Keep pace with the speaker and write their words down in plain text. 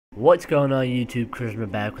What's going on YouTube? Christmas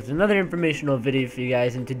back with another informational video for you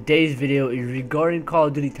guys, and today's video is regarding Call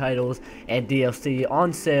of Duty titles and DLC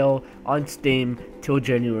on sale on Steam till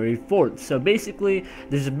January 4th. So basically,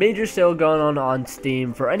 there's a major sale going on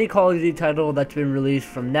Steam for any Call of Duty title that's been released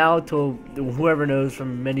from now till whoever knows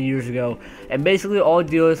from many years ago, and basically all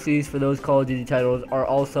DLCs for those Call of Duty titles are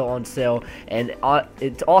also on sale, and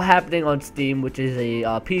it's all happening on Steam, which is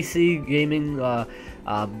a PC gaming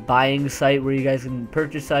buying site where you guys can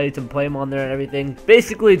purchase sites and play them on there and everything.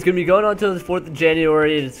 Basically, it's gonna be going on until the 4th of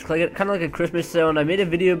January. It's kind of like a Christmas sale, and I made a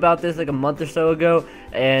video about this like a month or so ago,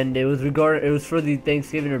 and it was for the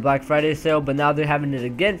Thanksgiving or Black Friday sale, but now they're having it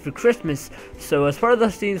again for Christmas. So as part of the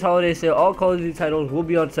Steam's holiday sale, all Call of Duty titles will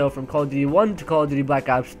be on sale from Call of Duty 1 to Call of Duty Black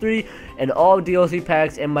Ops 3, and all DLC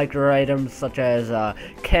packs and micro items such as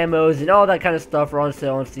camos and all that kind of stuff are on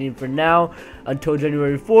sale on Steam for now until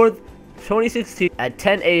January 4th. 2016 at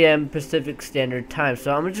 10 a.m. Pacific Standard Time.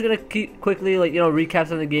 So I'm just gonna keep quickly recap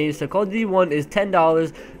some of the games. So Call of Duty 1 is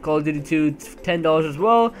 $10, Call of Duty 2 $10 as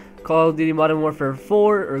well. Call of Duty Modern Warfare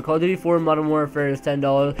 4 or Call of Duty 4 Modern Warfare is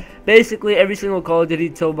 $10. Basically every single Call of Duty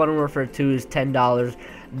till Modern Warfare 2 is $10.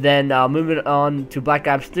 Then moving on to Black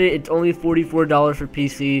Ops 3, it's only $44 for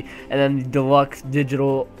PC, and then the deluxe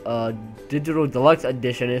digital deluxe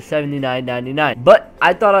edition is $79.99. But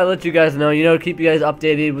I thought I'd let you guys know, keep you guys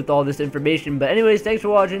updated with all this information. But anyways, thanks for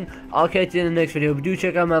watching. I'll catch you in the next video. But do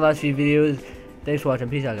check out my last few videos. Thanks for watching.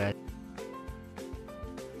 Peace out, guys.